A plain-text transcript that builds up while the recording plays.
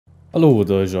Hallo,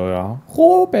 da ist euer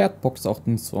Robert Box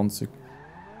 28.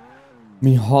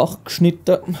 Mein Haar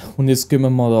geschnitten und jetzt gehen wir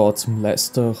mal da zum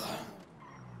Lester.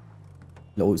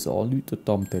 Los anrufen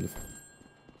da am Telefon.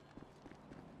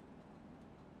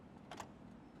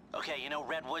 Okay, you know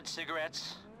Redwood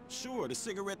cigarettes? Sure, the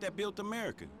cigarette that built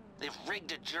America. They've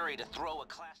rigged a jury to throw a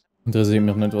class. Interessiert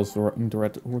mich nicht, was mit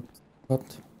Redwood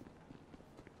hat.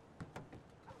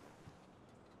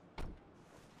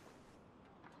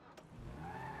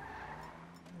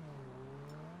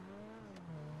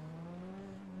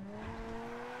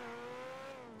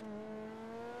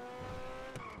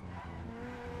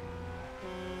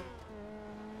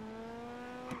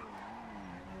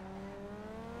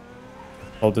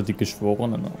 Oder die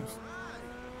Geschworenen aus.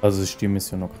 Also ist die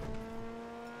Mission noch.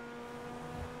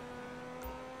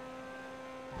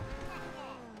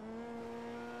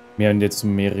 Wir haben jetzt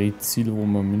mehrere Ziele, wo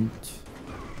man mit.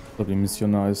 So, die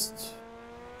Mission heißt.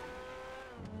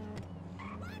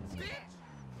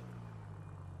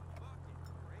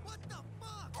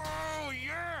 Oh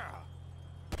yeah!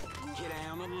 Get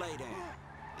down and lay down.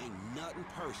 Ain't nothing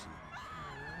personal.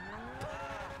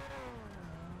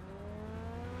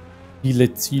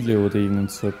 Viele Ziele oder irgend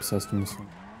so etwas heißt die Mission.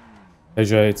 Das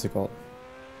ist ja jetzt egal.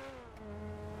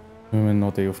 Wir müssen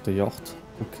noch den auf der Yacht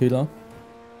killen.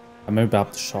 Haben wir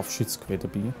überhaupt das Scharfschützengewehr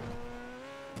dabei?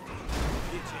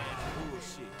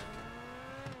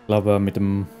 Ich glaube, mit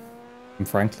dem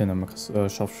Franklin haben wir kein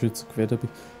Scharfschützengewehr dabei.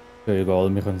 Ja,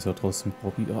 egal, wir können es ja trotzdem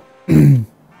probieren. Probieren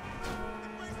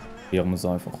wir es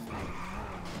einfach.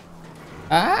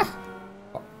 Ah!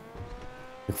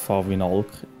 Ich fahre wie ein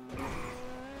Alk.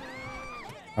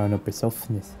 Eine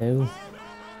besoffene Hell.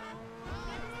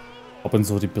 Aber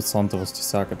so die Passanten, was die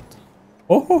sagen.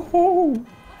 Hohoho!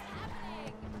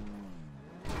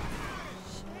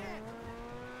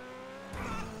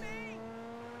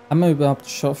 Haben wir überhaupt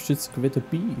das Scharfschützengewehr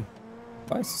dabei? Ich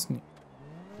weiß es nicht.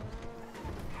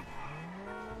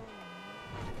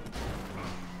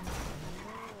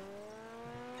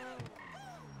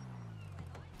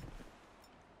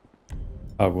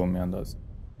 Ah gut, wir haben das.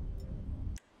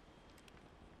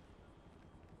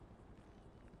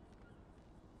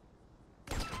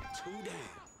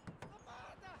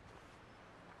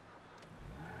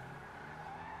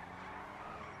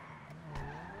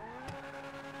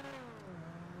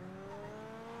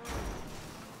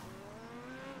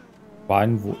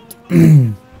 Weinwood.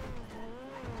 Ich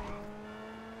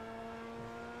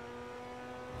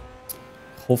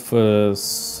hoffe,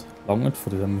 es langt für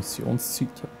die Missionszeit.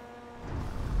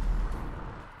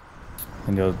 Wir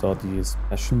haben ja da die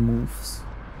Special Moves.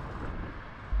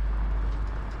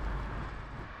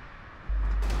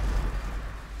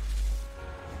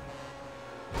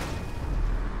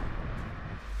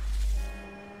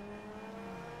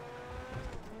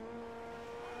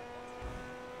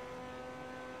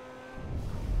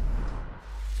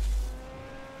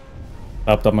 Ich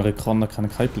glaube, die Amerikaner kennen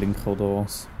keinen Blinker oder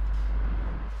was?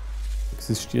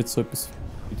 Existiert so etwas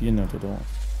bei dir nicht, oder?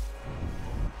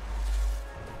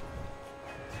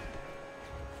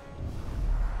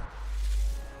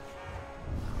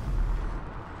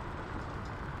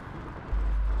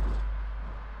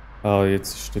 Ah,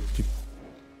 jetzt ist der Typ.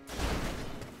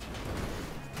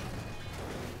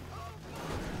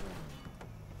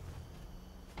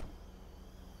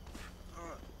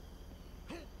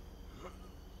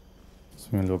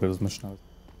 Wir schauen, dass wir schnell.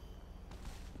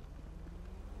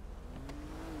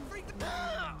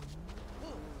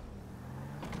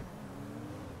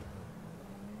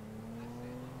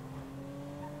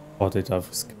 Oh, der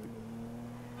darf es.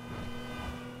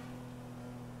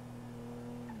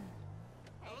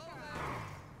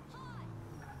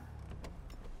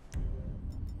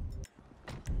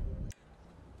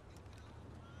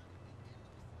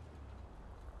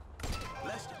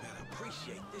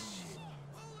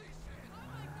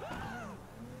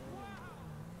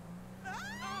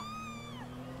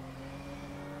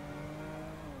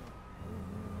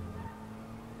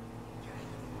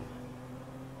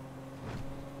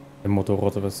 Im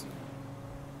Motorrad oder was?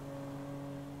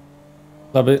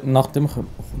 Ich glaube, nach dem.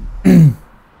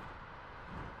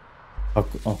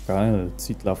 Oh geil, die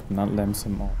Zeit läuft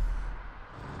langsam an.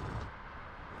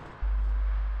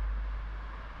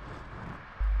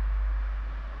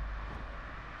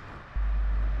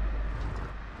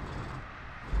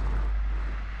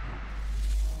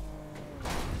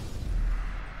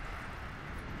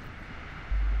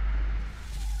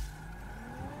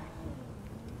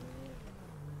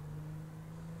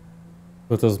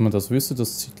 Gut, dass man das wüsste,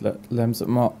 dass die Zeit langsam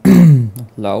immer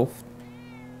läuft.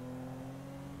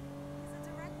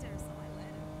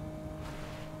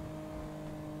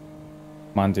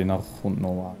 Ich meine, danach kommt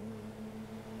noch was.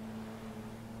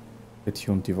 Dort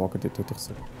hier und die Wagen, dort hätte ich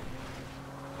so.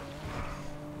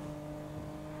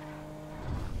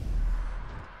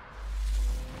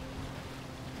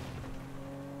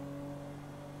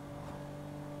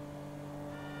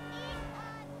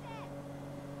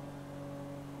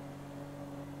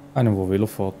 Einer, der Velo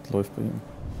fährt, läuft bei ihm.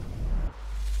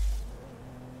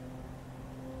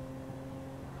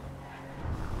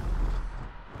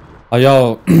 Ah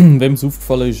ja, wem es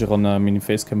aufgefallen ist, ich habe meine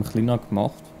Facecam kleiner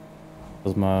gemacht.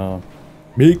 Dass man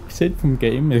mehr sieht vom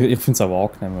Game. Ich finde es auch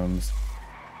angenehm, wenn man es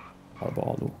halber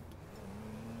anschaut.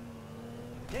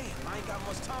 Damn, I ain't got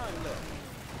much time left.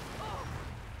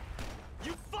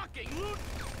 You fucking loot!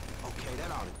 Okay,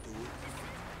 that ought to do it.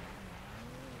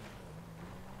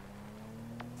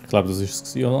 Ich glaube, das ist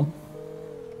es, oder?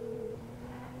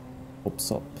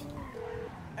 Hops ab.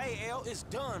 Hey, L, it's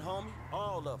done, homie.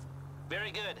 All of them.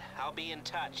 Very good. I'll be in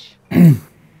touch. Hey,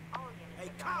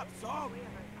 cops, sorry.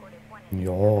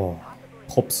 Ja,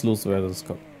 kopslos wäre das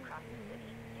gerade.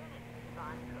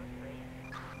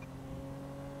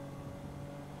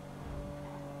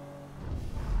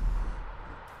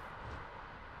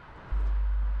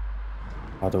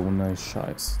 Ah, da unten ist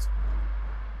scheiße.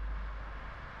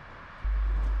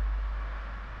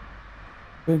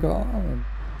 Egal.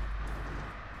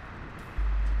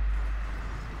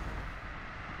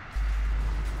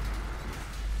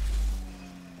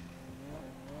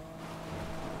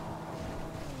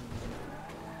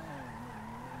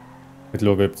 Ich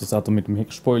schaue, ob das Auto mit dem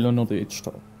Heckspoiler noch dort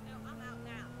steht.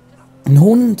 Ein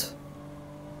Hund!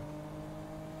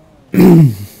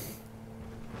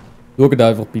 Schaut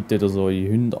einfach bitte, dass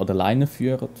eure Hunde an der Leine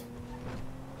führen.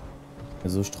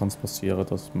 Sonst kann es passieren,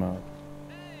 dass man...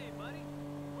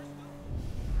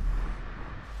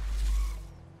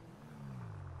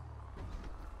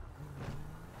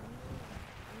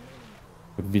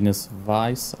 wie es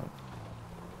weiß.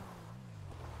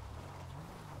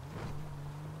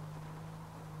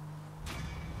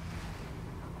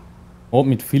 Mod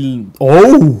mit vielen...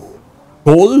 Oh!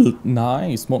 Gold!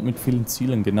 Nice! Mod mit vielen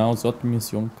Zielen. Genau, so hat die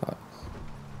Mission gehabt.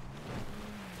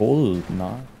 Gold,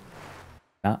 nice.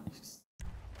 Nice.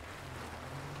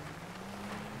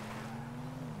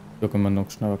 Schauen wir noch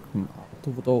schnell dem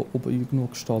Auto, das da oben irgendwo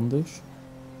gestanden ist.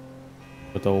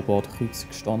 Da oben an der Kreuz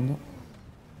gestanden.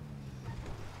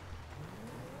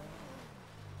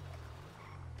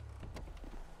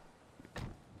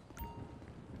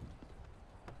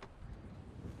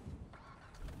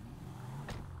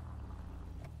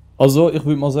 Also, ich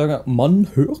würde mal sagen, man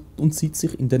hört und sieht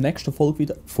sich in der nächsten Folge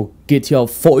wieder von GTA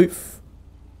 5.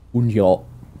 Und ja,